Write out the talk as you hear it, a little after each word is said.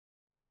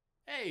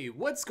Hey,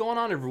 what's going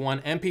on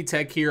everyone? MP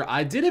Tech here.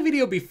 I did a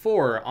video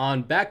before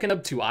on backing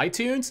up to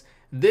iTunes.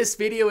 This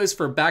video is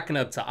for backing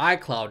up to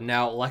iCloud.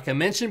 Now, like I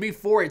mentioned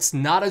before, it's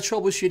not a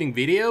troubleshooting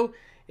video.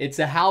 It's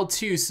a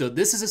how-to, so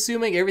this is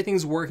assuming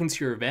everything's working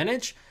to your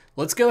advantage.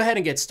 Let's go ahead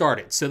and get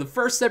started. So the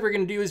first step you're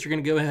going to do is you're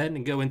going to go ahead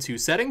and go into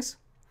settings.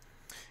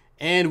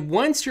 And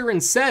once you're in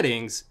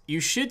settings,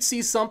 you should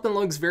see something that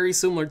looks very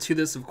similar to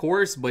this, of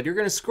course, but you're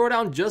going to scroll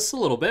down just a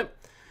little bit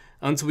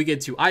until we get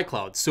to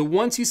iCloud. So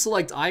once you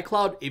select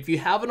iCloud, if you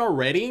haven't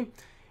already,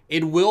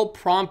 it will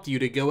prompt you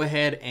to go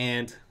ahead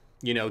and,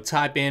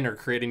 type in or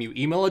create a new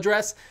email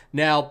address.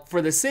 Now,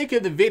 for the sake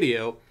of the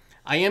video,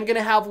 I am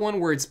gonna have one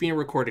where it's being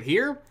recorded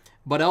here,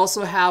 but I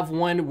also have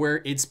one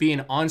where it's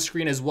being on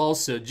screen as well.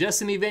 So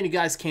just in the event you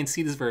guys can't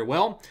see this very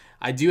well,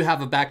 I do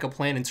have a backup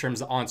plan in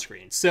terms of on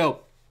screen.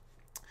 So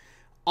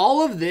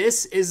all of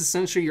this is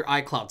essentially your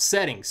iCloud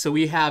settings. So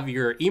we have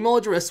your email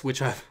address,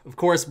 which I've of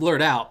course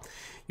blurred out.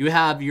 You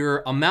have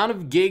your amount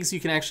of gigs you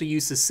can actually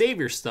use to save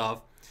your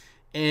stuff.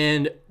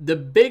 And the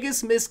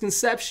biggest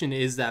misconception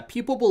is that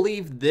people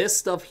believe this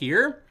stuff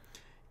here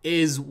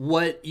is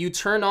what you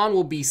turn on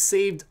will be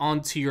saved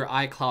onto your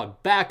iCloud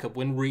backup,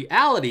 when in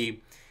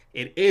reality,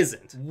 it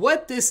isn't.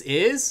 What this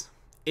is,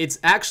 it's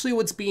actually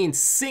what's being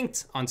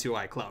synced onto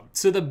iCloud.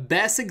 So the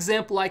best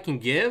example I can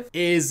give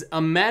is,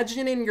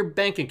 imagine in your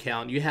bank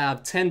account, you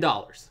have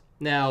 $10.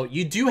 Now,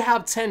 you do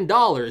have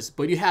 $10,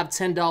 but you have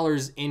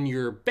 $10 in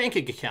your bank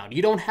account.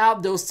 You don't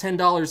have those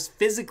 $10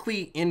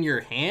 physically in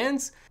your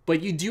hands,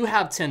 but you do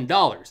have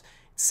 $10.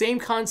 Same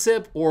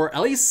concept, or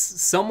at least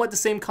somewhat the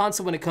same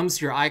concept when it comes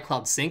to your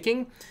iCloud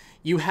syncing.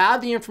 You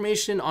have the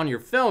information on your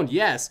phone,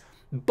 yes,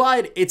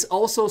 but it's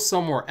also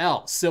somewhere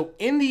else. So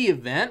in the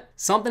event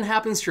something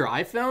happens to your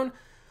iPhone,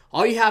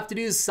 all you have to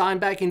do is sign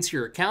back into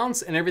your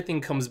accounts and everything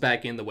comes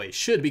back in the way it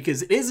should,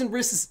 because it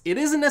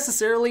isn't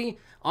necessarily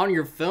on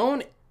your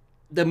phone.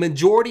 The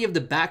majority of the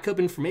backup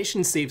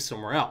information saved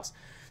somewhere else.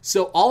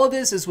 So all of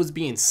this is what's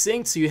being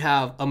synced. So you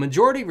have a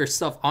majority of your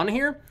stuff on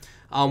here.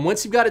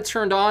 Once you've got it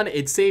turned on,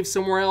 it's saved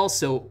somewhere else.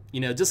 So,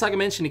 just like I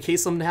mentioned, in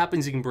case something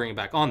happens, you can bring it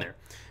back on there.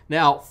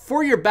 Now,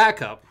 for your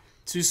backup,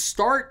 to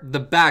start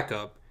the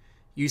backup,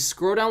 you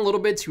scroll down a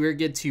little bit to where you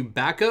get to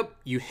backup,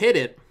 you hit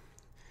it,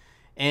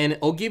 and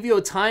it'll give you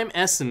a time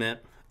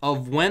estimate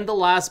of when the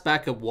last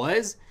backup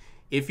was.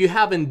 If you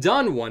haven't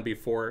done one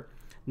before,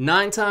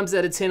 9 times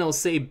out of 10, it'll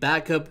say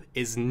backup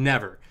is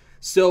never.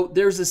 So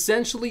there's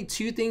essentially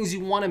two things you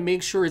want to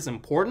make sure is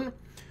important.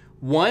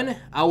 One,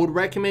 I would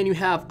recommend you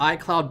have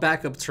iCloud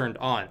backup turned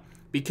on,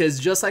 because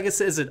just like it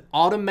says, it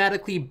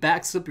automatically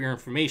backs up your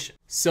information.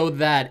 So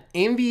that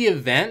in the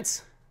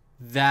event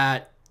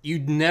that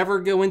you'd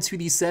never go into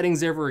these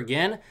settings ever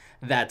again,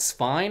 that's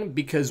fine,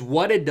 because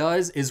what it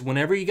does is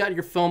whenever you got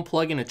your phone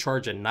plugged in to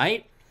charge at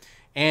night,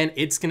 and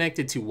it's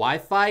connected to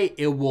Wi-Fi,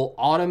 it will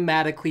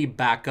automatically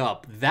back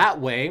up.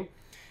 That way,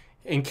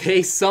 in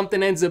case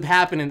something ends up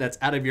happening that's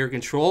out of your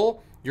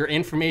control, your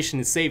information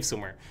is saved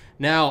somewhere.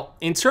 Now,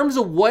 in terms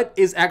of what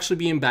is actually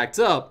being backed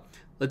up,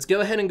 let's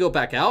go ahead and go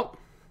back out.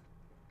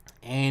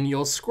 And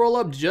you'll scroll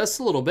up just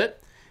a little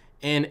bit.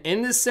 And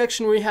in this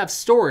section where you have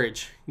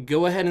storage,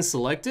 go ahead and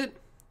select it.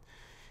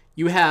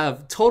 You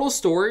have total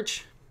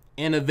storage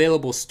and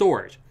available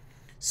storage.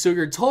 So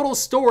your total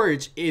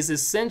storage is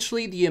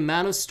essentially the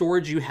amount of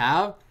storage you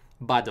have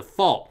by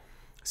default.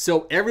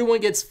 So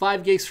everyone gets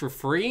 5 gigs for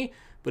free,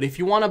 but if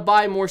you want to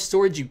buy more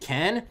storage, you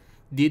can.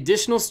 The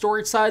additional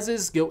storage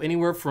sizes go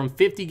anywhere from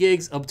 50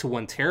 gigs up to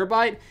 1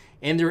 terabyte,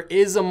 and there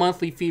is a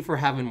monthly fee for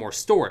having more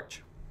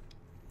storage.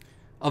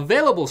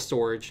 Available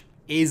storage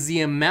is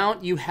the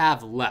amount you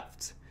have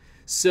left.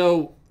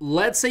 So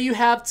let's say you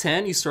have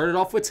 10, you started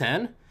off with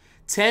 10.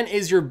 10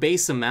 is your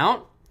base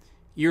amount.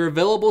 Your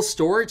available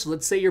storage,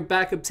 let's say your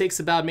backup takes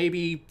about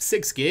maybe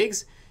 6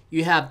 gigs.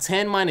 You have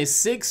 10 minus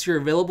 6, your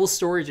available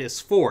storage is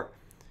 4.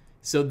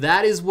 So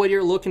that is what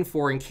you're looking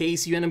for in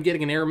case you end up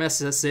getting an error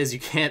message that says you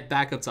can't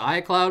back up to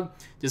iCloud.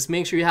 Just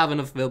make sure you have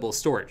enough available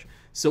storage.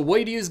 So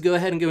what you do is go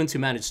ahead and go into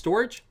manage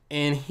storage.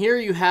 And here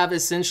you have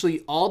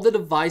essentially all the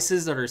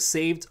devices that are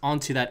saved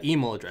onto that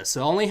email address.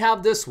 So I only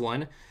have this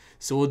one.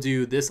 So we'll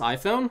do this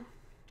iPhone.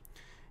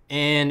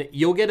 And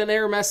you'll get an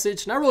error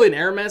message, not really an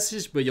error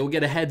message, but you'll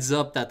get a heads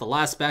up that the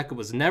last backup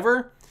was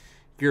never.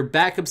 Your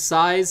backup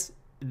size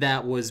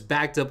that was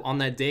backed up on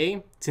that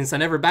day, since I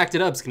never backed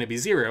it up, it's gonna be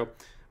 0.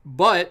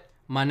 But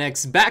my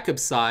next backup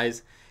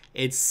size,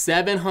 it's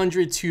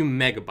 702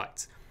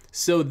 megabytes.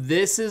 So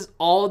this is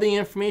all the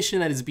information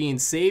that is being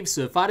saved.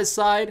 So if I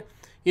decide,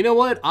 you know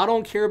what, I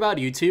don't care about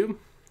YouTube.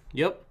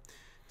 Yep.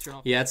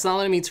 Yeah, it's not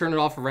letting me turn it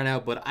off right now,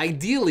 but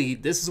ideally,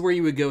 this is where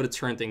you would go to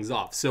turn things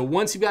off. So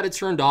once you've got it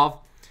turned off,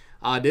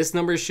 this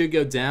number should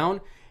go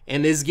down,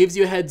 and this gives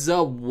you a heads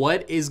up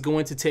what is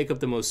going to take up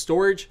the most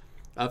storage.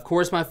 Of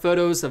course, my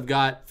photos, I've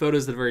got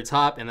photos at the very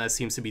top, and that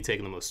seems to be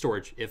taking the most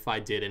storage if I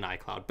did an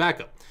iCloud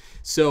backup.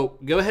 So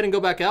go ahead and go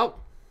back out.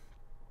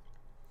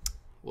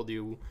 We'll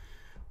do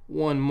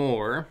one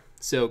more.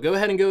 So go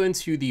ahead and go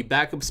into the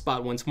backup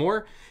spot once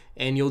more,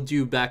 and you'll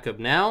do backup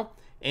now.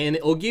 and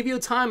it'll give you a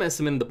time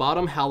estimate at the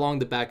bottom how long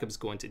the backup is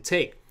going to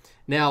take.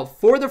 Now,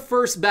 for the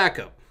first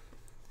backup,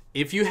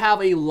 if you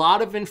have a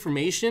lot of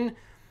information,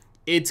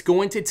 it's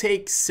going to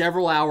take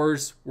several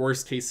hours,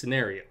 worst case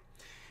scenario.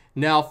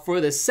 Now, for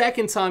the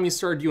second time you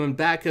start doing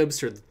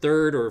backups, or the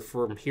third, or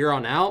from here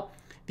on out,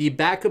 the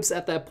backups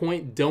at that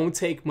point don't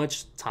take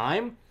much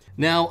time.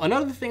 Now,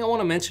 another thing I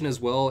want to mention as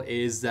well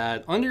is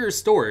that under your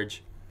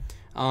storage,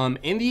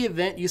 in the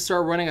event you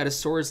start running out of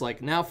storage,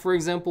 like now, for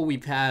example,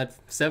 we've had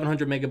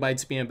 700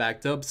 megabytes being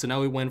backed up. So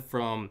now we went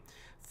from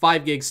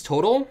 5 gigs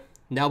total.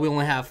 Now we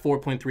only have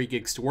 4.3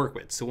 gigs to work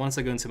with. So once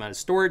I go into my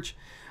storage,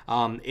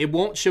 it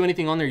won't show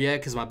anything on there yet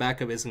because my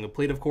backup isn't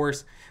complete, of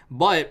course.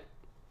 But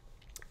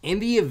in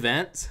the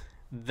event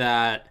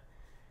that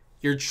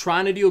you're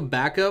trying to do a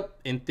backup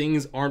and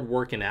things aren't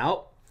working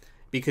out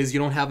because you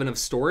don't have enough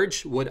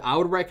storage, what I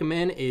would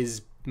recommend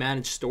is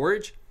manage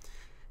storage.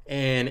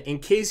 And in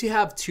case you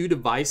have two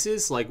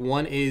devices, like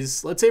one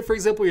is, let's say for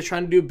example, you're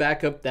trying to do a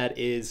backup that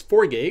is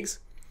 4 gigs.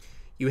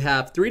 You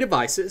have 3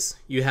 devices.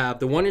 You have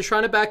the one you're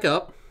trying to back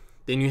up.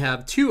 Then you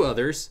have 2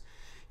 others.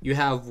 You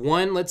have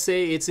one, let's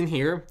say it's in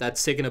here,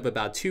 that's taking up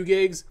about 2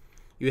 gigs.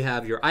 You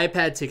have your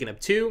iPad taking up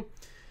 2.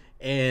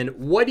 And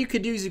what you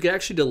could do is you could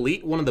actually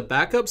delete one of the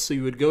backups. So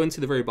you would go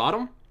into the very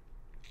bottom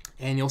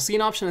and you'll see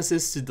an option that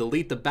says to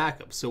delete the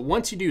backup. So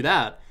once you do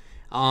that,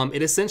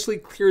 it essentially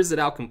clears it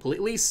out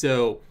completely.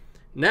 So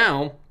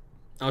now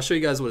I'll show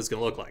you guys what it's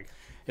gonna look like.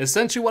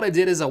 Essentially what I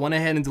did is I went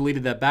ahead and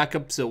deleted that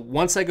backup. So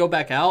once I go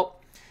back out,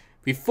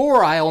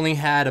 before I only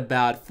had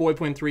about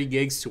 4.3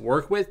 gigs to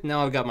work with.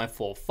 Now I've got my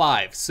full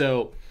 5.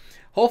 So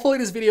hopefully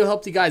this video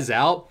helped you guys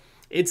out.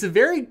 It's a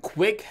very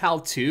quick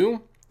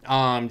how-to.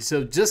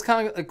 So just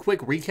kind of a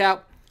quick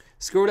recap.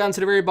 Scroll down to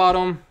the very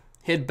bottom,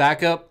 hit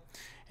backup.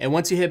 And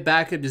once you hit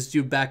backup, just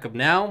do backup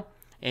now.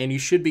 And you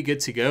should be good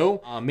to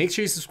go. Make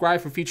sure you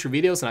subscribe for future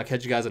videos, and I'll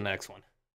catch you guys in the next one.